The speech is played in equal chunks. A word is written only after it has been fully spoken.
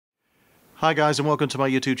Hi guys, and welcome to my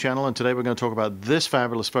YouTube channel, and today we're going to talk about this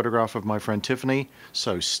fabulous photograph of my friend Tiffany,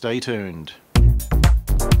 so stay tuned.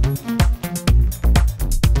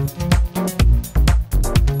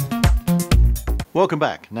 Welcome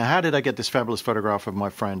back. Now, how did I get this fabulous photograph of my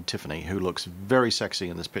friend Tiffany, who looks very sexy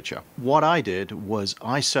in this picture? What I did was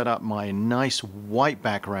I set up my nice white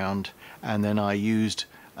background, and then I used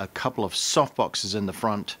a couple of soft boxes in the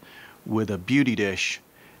front with a beauty dish,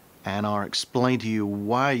 and I'll explain to you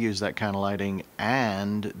why I use that kind of lighting,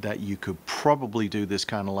 and that you could probably do this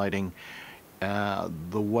kind of lighting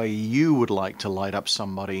the way you would like to light up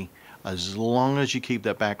somebody, as long as you keep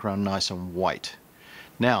that background nice and white.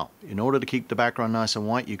 Now, in order to keep the background nice and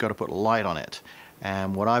white, you've got to put light on it.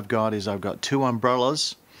 And what I've got is I've got two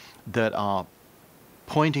umbrellas that are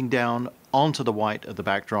pointing down onto the white of the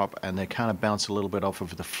backdrop, and they kind of bounce a little bit off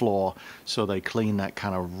of the floor, so they clean that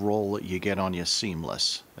kind of roll that you get on your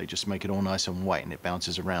seamless. They just make it all nice and white, and it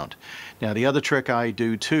bounces around. Now, the other trick I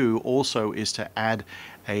do too also is to add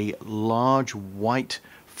a large white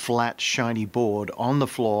flat shiny board on the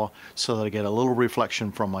floor so that I get a little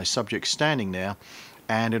reflection from my subject standing there,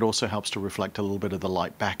 and it also helps to reflect a little bit of the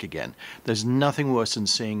light back again. There's nothing worse than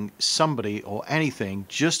seeing somebody or anything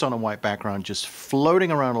just on a white background, just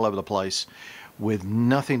floating around all over the place with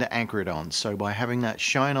nothing to anchor it on. So by having that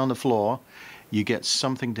shine on the floor, you get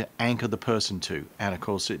something to anchor the person to, and of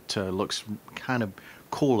course it looks kind of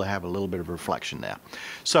cool to have a little bit of reflection there.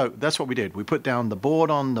 So that's what we did. We put down the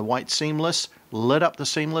board on the white seamless, lit up the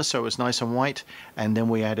seamless so it was nice and white, and then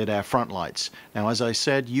we added our front lights. Now, as I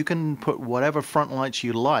said, you can put whatever front lights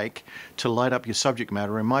you like to light up your subject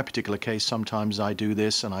matter. In my particular case, sometimes I do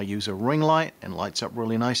this and I use a ring light and lights up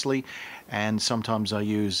really nicely, and sometimes I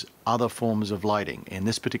use other forms of lighting. In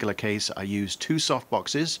this particular case, I used two soft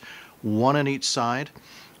boxes, one on each side.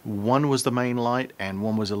 One was the main light and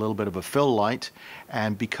one was a little bit of a fill light,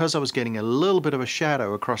 and because I was getting a little bit of a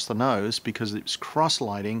shadow across the nose because it's cross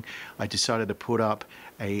lighting, I decided to put up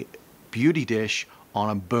a beauty dish on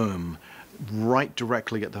a boom right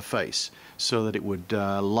directly at the face so that it would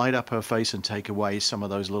light up her face and take away some of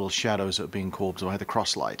those little shadows that are being caused by the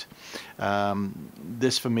cross light.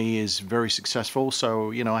 This for me is very successful, so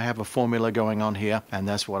you know, I have a formula going on here, and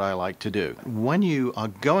that's what I like to do. When you are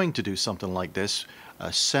going to do something like this,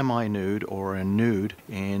 a semi-nude or a nude,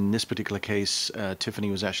 in this particular case Tiffany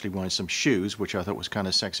was actually wearing some shoes, which I thought was kind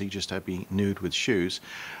of sexy, just to be nude with shoes.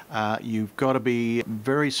 You've got to be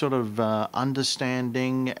very sort of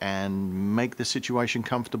understanding and make the situation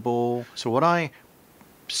comfortable. So what I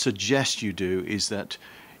suggest you do is that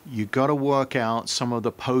you got to work out some of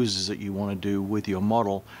the poses that you want to do with your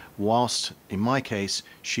model, whilst in my case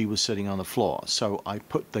she was sitting on the floor. So I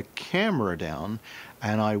put the camera down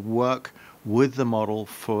and I work with the model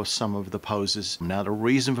for some of the poses. Now, the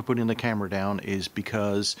reason for putting the camera down is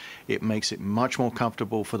because it makes it much more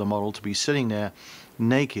comfortable for the model to be sitting there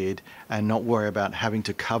naked and not worry about having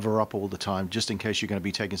to cover up all the time, just in case you're going to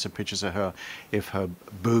be taking some pictures of her if her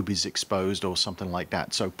boob is exposed or something like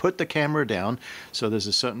that. So put the camera down so there's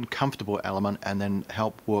a certain comfortable element, and then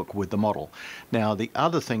help work with the model. Now, the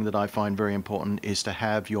other thing that I find very important is to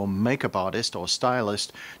have your makeup artist or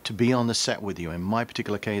stylist to be on the set with you. In my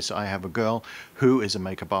particular case, I have a girl who is a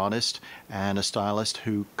makeup artist and a stylist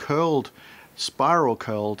who spiral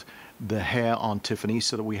curled the hair on Tiffany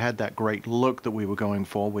so that we had that great look that we were going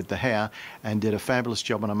for with the hair, and did a fabulous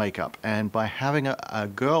job on her makeup. And by having a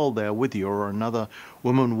girl there with you, or another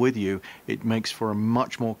woman with you, it makes for a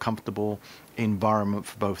much more comfortable environment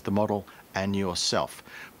for both the model and yourself.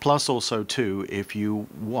 Plus also too, if you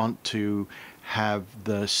want to have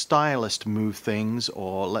the stylist move things,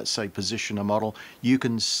 or let's say position a model, you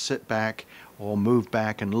can sit back or move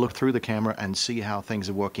back and look through the camera and see how things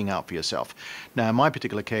are working out for yourself. Now, in my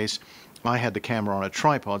particular case, I had the camera on a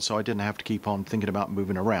tripod, so I didn't have to keep on thinking about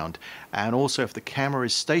moving around. And also, if the camera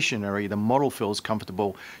is stationary, the model feels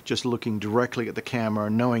comfortable just looking directly at the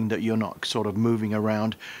camera, knowing that you're not sort of moving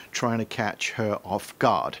around trying to catch her off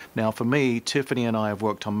guard. Now, for me, Tiffany and I have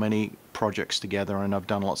worked on many projects together, and I've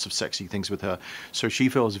done lots of sexy things with her, so she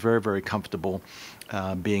feels very, very comfortable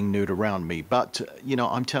being nude around me. But you know,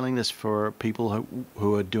 I'm telling this for people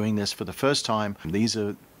who are doing this for the first time. These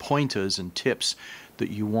are pointers and tips that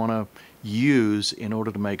you want to use in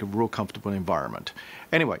order to make a real comfortable environment.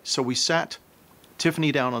 Anyway, so we sat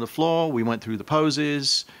Tiffany down on the floor, we went through the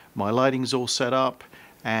poses, my lighting's all set up,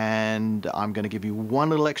 and I'm going to give you one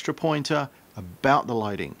little extra pointer about the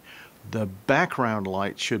lighting. The background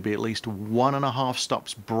light should be at least 1.5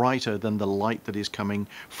 stops brighter than the light that is coming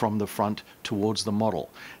from the front towards the model.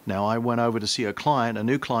 Now, I went over to see a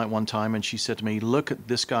new client one time, and she said to me, "Look at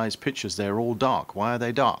this guy's pictures, they're all dark. Why are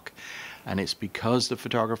they dark?" and it's because the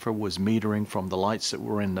photographer was metering from the lights that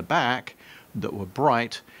were in the back that were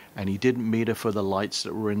bright, and he didn't meter for the lights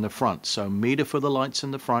that were in the front. So meter for the lights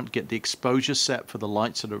in the front, get the exposure set for the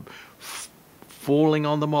lights that are falling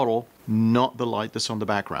on the model, not the light that's on the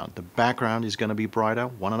background. The background is going to be brighter,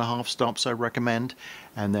 1.5 stops I recommend,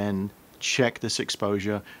 and then check this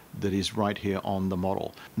exposure that is right here on the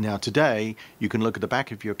model. Now today you can look at the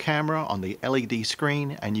back of your camera on the LED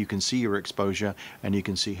screen and you can see your exposure and you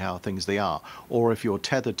can see how things they are. Or if you're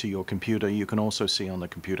tethered to your computer, you can also see on the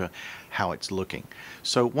computer how it's looking.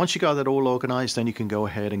 So once you got that all organized, then you can go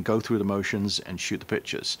ahead and go through the motions and shoot the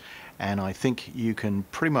pictures. And I think you can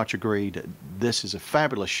pretty much agree that this is a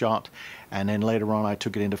fabulous shot. And then later on I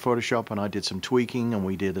took it into Photoshop and I did some tweaking and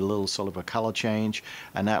we did a little sort of a color change,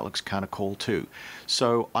 and that looks kind of cool too.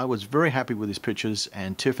 So I was very happy with these pictures,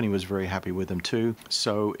 and Tiffany was very happy with them too.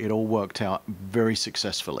 So it all worked out very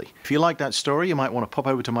successfully. If you like that story, you might want to pop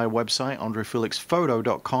over to my website,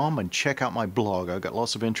 andrefelixphoto.com, and check out my blog. I've got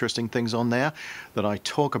lots of interesting things on there that I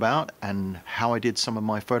talk about and how I did some of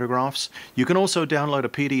my photographs. You can also download a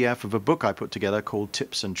PDF of a book I put together called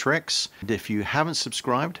Tips and Tricks. And if you haven't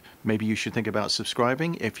subscribed, maybe you should think about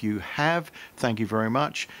subscribing. If you have, thank you very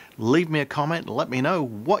much. Leave me a comment, let me know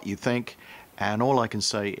what you think, and all I can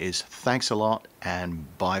say is thanks a lot and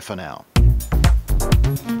bye for now.